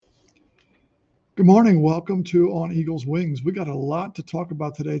Good morning. Welcome to On Eagle's Wings. We got a lot to talk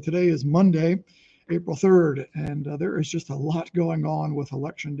about today. Today is Monday, April 3rd, and there is just a lot going on with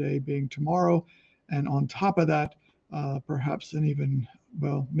Election Day being tomorrow. And on top of that, perhaps an even,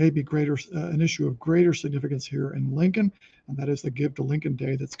 well, maybe greater, an issue of greater significance here in Lincoln, and that is the Give to Lincoln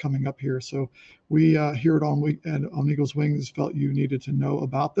Day that's coming up here. So we here on Eagle's Wings felt you needed to know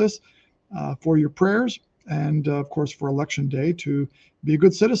about this for your prayers and, of course, for Election Day to be a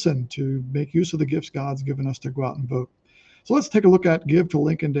good citizen, to make use of the gifts God's given us to go out and vote. So let's take a look at Give to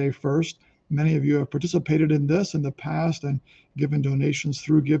Lincoln Day first. Many of you have participated in this in the past and given donations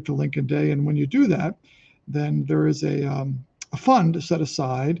through Give to Lincoln Day. And when you do that, then there is a fund set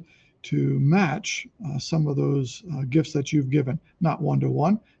aside to match some of those gifts that you've given. Not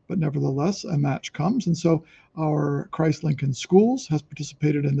one-to-one, but nevertheless, a match comes. And so our Christ Lincoln Schools has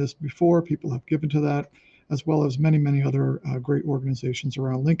participated in this before. People have given to that, as well as many, many other great organizations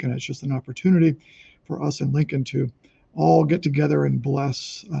around Lincoln. It's just an opportunity for us in Lincoln to all get together and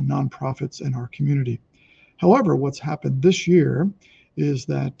bless nonprofits in our community. However, what's happened this year is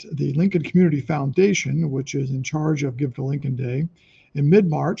that the Lincoln Community Foundation, which is in charge of Give to Lincoln Day, in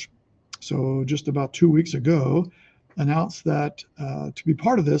mid-March, so just about 2 weeks ago, announced that to be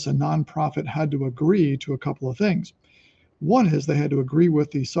part of this, a nonprofit had to agree to a couple of things. One is they had to agree with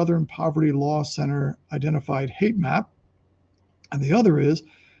the Southern Poverty Law Center identified hate map. And the other is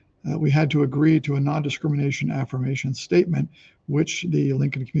we had to agree to a non-discrimination affirmation statement, which the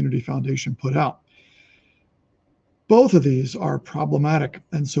Lincoln Community Foundation put out. Both of these are problematic.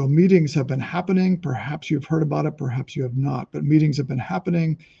 And so meetings have been happening. Perhaps you've heard about it, perhaps you have not. But meetings have been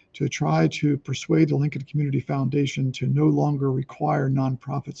happening to try to persuade the Lincoln Community Foundation to no longer require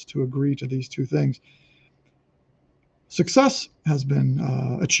nonprofits to agree to these two things. Success has been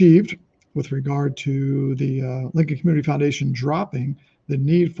achieved with regard to the Lincoln Community Foundation dropping the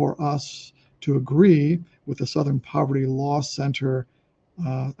need for us to agree with the Southern Poverty Law Center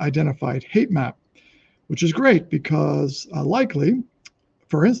identified hate map, which is great because likely,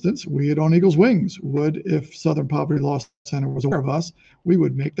 for instance, we at On Eagle's Wings would, if Southern Poverty Law Center was aware of us, we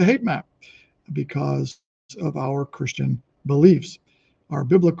would make the hate map because of our Christian beliefs, our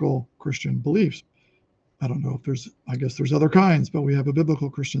biblical Christian beliefs. I don't know if I guess there's other kinds, but we have a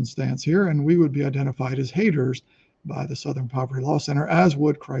biblical Christian stance here, and we would be identified as haters by the Southern Poverty Law Center, as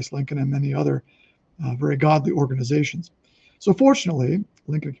would Christ Lincoln and many other very godly organizations. So fortunately,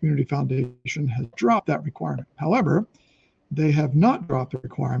 Lincoln Community Foundation has dropped that requirement. However, they have not dropped the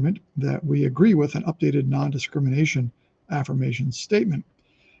requirement that we agree with an updated non-discrimination affirmation statement.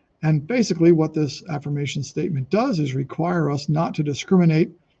 And basically what this affirmation statement does is require us not to discriminate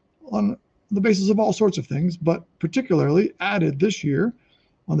on the basis of all sorts of things, but particularly added this year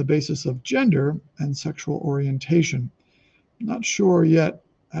on the basis of gender and sexual orientation. Not sure yet.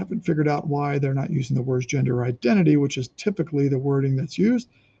 I haven't figured out why they're not using the words gender identity, which is typically the wording that's used.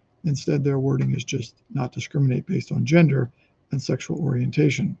 Instead, their wording is just not discriminate based on gender and sexual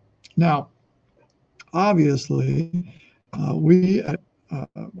orientation. Now, obviously, we at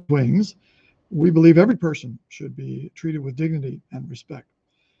Wings, we believe every person should be treated with dignity and respect.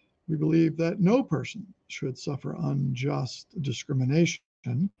 We believe that no person should suffer unjust discrimination.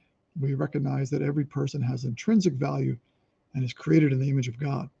 We recognize that every person has intrinsic value and is created in the image of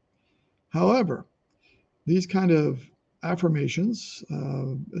God. However, these kind of affirmations,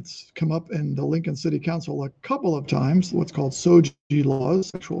 it's come up in the Lincoln City Council a couple of times, what's called SOGI laws,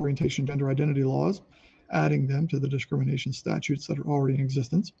 sexual orientation, gender identity laws, adding them to the discrimination statutes that are already in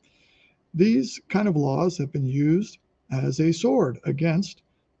existence. These kind of laws have been used as a sword against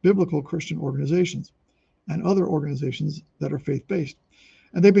biblical Christian organizations and other organizations that are faith-based.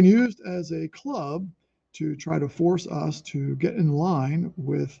 And they've been used as a club to try to force us to get in line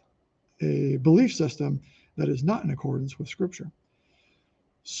with a belief system that is not in accordance with Scripture.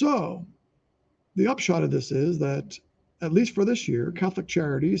 So the upshot of this is that, at least for this year, Catholic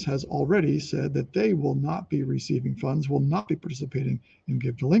Charities has already said that they will not be receiving funds, will not be participating in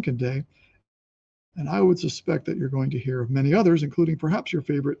Give to Lincoln Day. And I would suspect that you're going to hear of many others, including perhaps your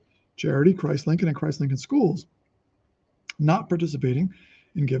favorite charity, Christ Lincoln and Christ Lincoln Schools, not participating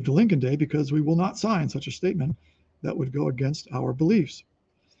in Give to Lincoln Day because we will not sign such a statement that would go against our beliefs.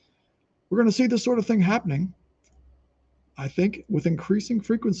 We're going to see this sort of thing happening, I think, with increasing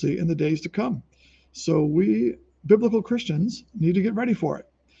frequency in the days to come. So we, biblical Christians, need to get ready for it.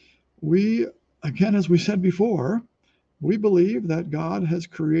 We, again, as we said before, we believe that God has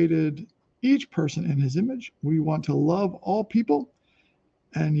created each person in his image. We want to love all people,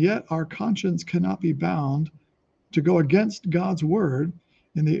 and yet our conscience cannot be bound to go against God's word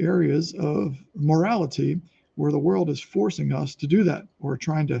in the areas of morality where the world is forcing us to do that or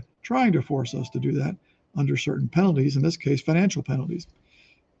trying to trying to force us to do that under certain penalties, in this case, financial penalties.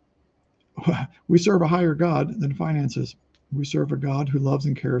 We serve a higher God than finances. We serve a God who loves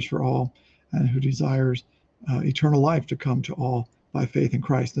and cares for all and who desires eternal life to come to all by faith in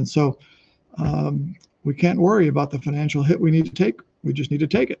Christ. And so we can't worry about the financial hit we need to take. We just need to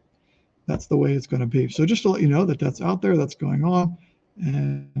take it. That's the way it's going to be. So just to let you know that that's out there, that's going on.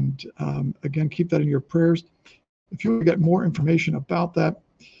 And again, keep that in your prayers. If you want to get more information about that,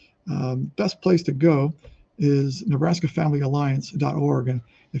 best place to go is NebraskaFamilyAlliance.org. And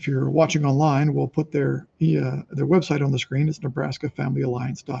if you're watching online, we'll put their website on the screen. It's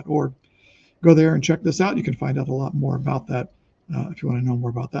NebraskaFamilyAlliance.org. Go there and check this out. You can find out a lot more about that if you want to know more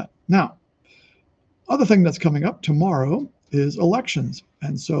about that. Now, other thing that's coming up tomorrow is elections.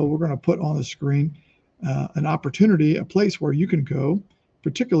 And so we're going to put on the screen an opportunity, a place where you can go,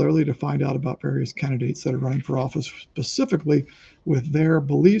 particularly to find out about various candidates that are running for office, specifically with their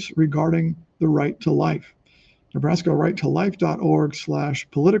beliefs regarding the right to life.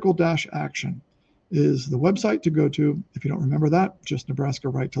 NebraskaRightToLife.org/political-action is the website to go to. If you don't remember that, just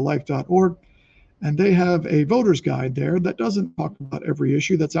NebraskaRightToLife.org. And they have a voter's guide there that doesn't talk about every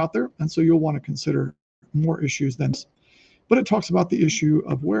issue that's out there. And so you'll want to consider more issues than this. But it talks about the issue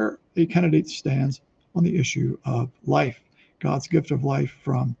of where a candidate stands on the issue of life, God's gift of life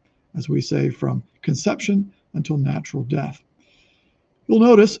from, as we say, from conception until natural death. You'll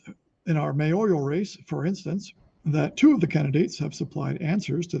notice in our mayoral race, for instance, that two of the candidates have supplied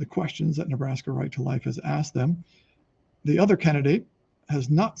answers to the questions that Nebraska Right to Life has asked them. The other candidate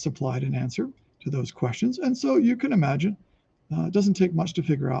has not supplied an answer to those questions. And so you can imagine it doesn't take much to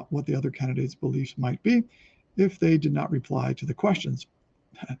figure out what the other candidate's beliefs might be if they did not reply to the questions.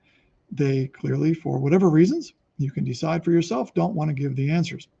 They clearly, for whatever reasons, you can decide for yourself, don't want to give the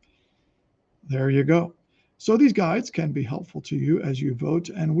answers. There you go. So these guides can be helpful to you as you vote,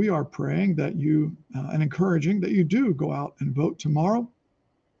 and we are praying that you and encouraging that you do go out and vote tomorrow.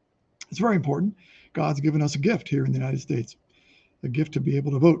 It's very important. God's given us a gift here in the United States, a gift to be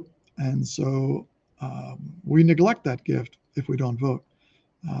able to vote. And so we neglect that gift if we don't vote.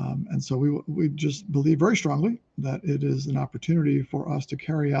 And so we just believe very strongly that it is an opportunity for us to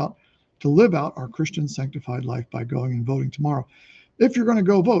live out our Christian sanctified life by going and voting tomorrow. If you're going to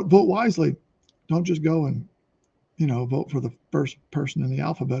go vote wisely. Don't just go and, vote for the first person in the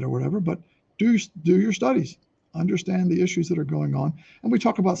alphabet or whatever, but do your studies, understand the issues that are going on. And we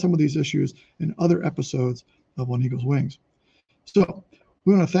talk about some of these issues in other episodes of On Eagle's Wings. So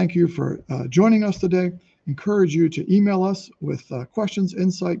we want to thank you for joining us today. Encourage you to email us with questions,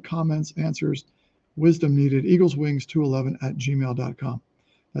 insight, comments, answers, wisdom needed, eagleswings211@gmail.com.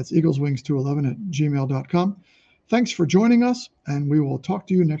 That's eagleswings211@gmail.com. Thanks for joining us, and we will talk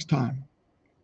to you next time.